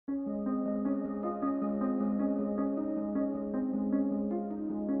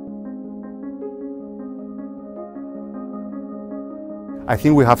I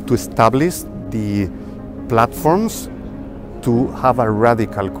think we have to establish the platforms to have a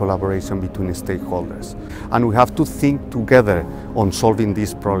radical collaboration between stakeholders. And we have to think together on solving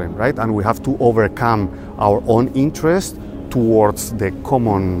this problem, right? And we have to overcome our own interest towards the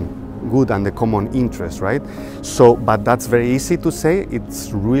common good and the common interest, right? So, but that's very easy to say,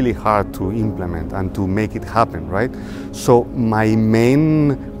 it's really hard to implement and to make it happen, right? So my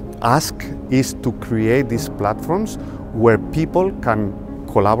main ask is to create these platforms where people can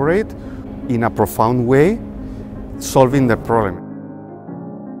collaborate in a profound way, solving the problem.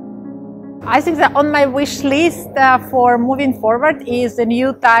 I think that on my wish list for moving forward is the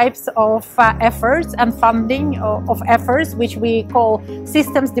new types of efforts and funding of efforts, which we call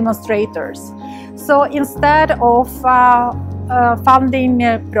systems demonstrators. So instead of funding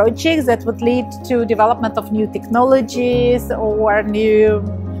projects that would lead to development of new technologies or new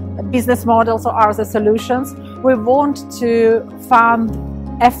business models or other solutions, we want to fund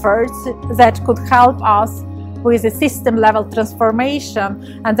efforts that could help us with a system level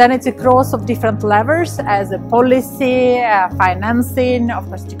transformation, and then it's a cross of different levels as a policy, financing, of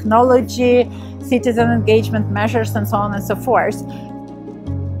course technology, citizen engagement measures and so on and so forth.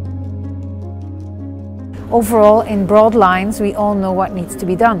 Overall, in broad lines, we all know what needs to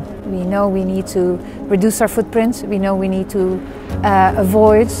be done. We know we need to reduce our footprint. We know we need to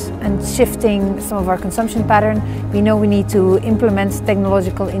avoid and shifting some of our consumption pattern. We know we need to implement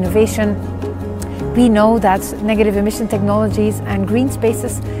technological innovation. We know that negative emission technologies and green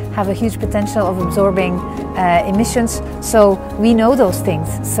spaces have a huge potential of absorbing emissions. So we know those things.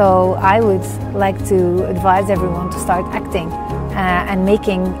 So I would like to advise everyone to start acting and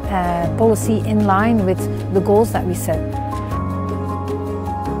making policy in line with the goals that we set.